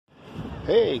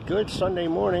Hey, good Sunday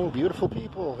morning, beautiful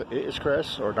people. It is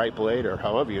Chris, or Nightblade, or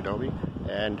however you know me.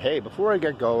 And hey, before I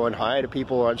get going, hi to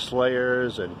people on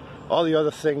Slayers and all the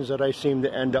other things that I seem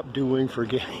to end up doing for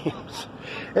games.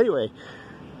 Anyway,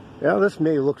 now this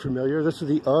may look familiar. This is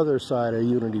the other side of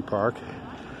Unity Park.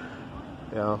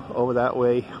 You know, over that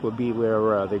way would be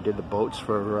where they did the boats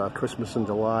for Christmas in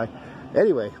July.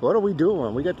 Anyway, what are we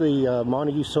doing? We got the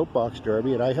Montague Soapbox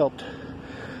Derby, and I helped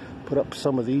put up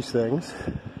some of these things.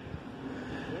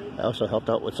 I also helped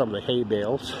out with some of the hay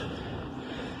bales.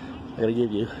 I'm gonna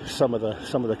give you some of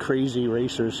the crazy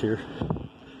racers here.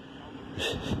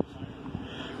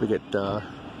 We get the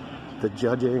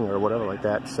judging or whatever like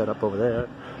that set up over there.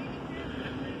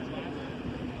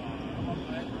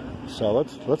 So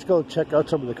let's go check out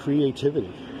some of the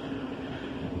creativity.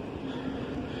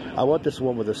 I want this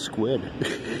one with a squid.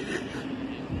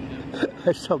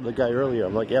 I told the guy earlier,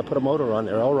 I'm like, yeah, put a motor on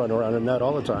there. I'll run around in that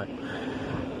all the time.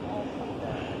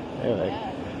 Anyway.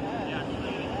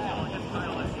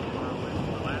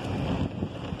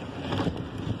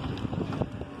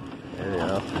 There you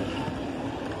go.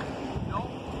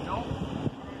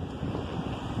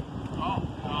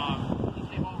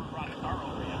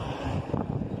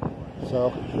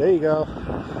 So there you go.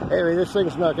 Anyway, this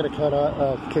thing's not going to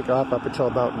kick off up until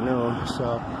about noon,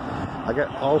 so I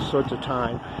got all sorts of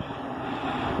time.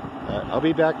 I'll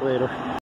be back later.